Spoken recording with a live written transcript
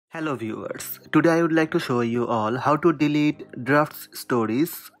Hello viewers, today I would like to show you all how to delete drafts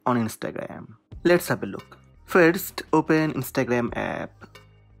stories on Instagram. Let's have a look. First, open Instagram app.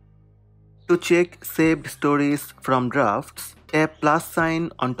 To check saved stories from drafts, tap plus sign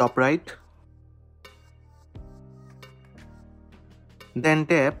on top right. Then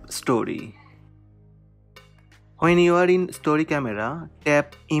tap story. When you are in story camera,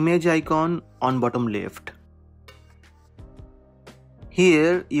 tap image icon on bottom left.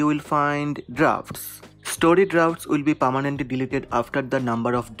 Here you will find drafts. Story drafts will be permanently deleted after the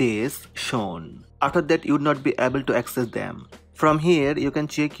number of days shown. After that you would not be able to access them. From here you can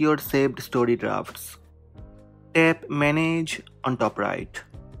check your saved story drafts. Tap manage on top right.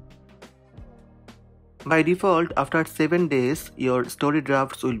 By default after 7 days your story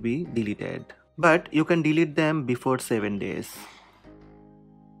drafts will be deleted. But you can delete them before 7 days.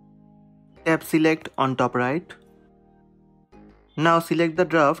 Tap select on top right. Now select the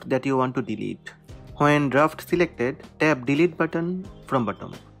draft that you want to delete. When draft selected, tap delete button from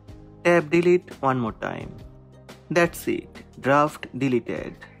bottom. Tap delete one more time. That's it, draft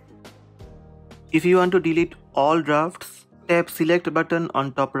deleted. If you want to delete all drafts, tap select button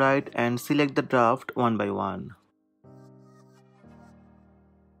on top right and select the draft one by one.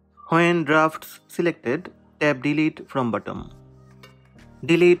 When drafts selected, tap delete from bottom.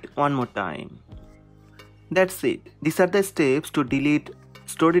 Delete one more time. That's it. These are the steps to delete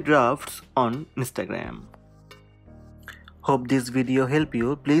story drafts on Instagram. Hope this video helped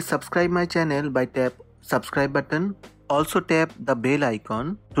you. Please subscribe my channel by tap subscribe button. Also tap the bell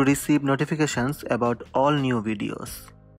icon to receive notifications about all new videos.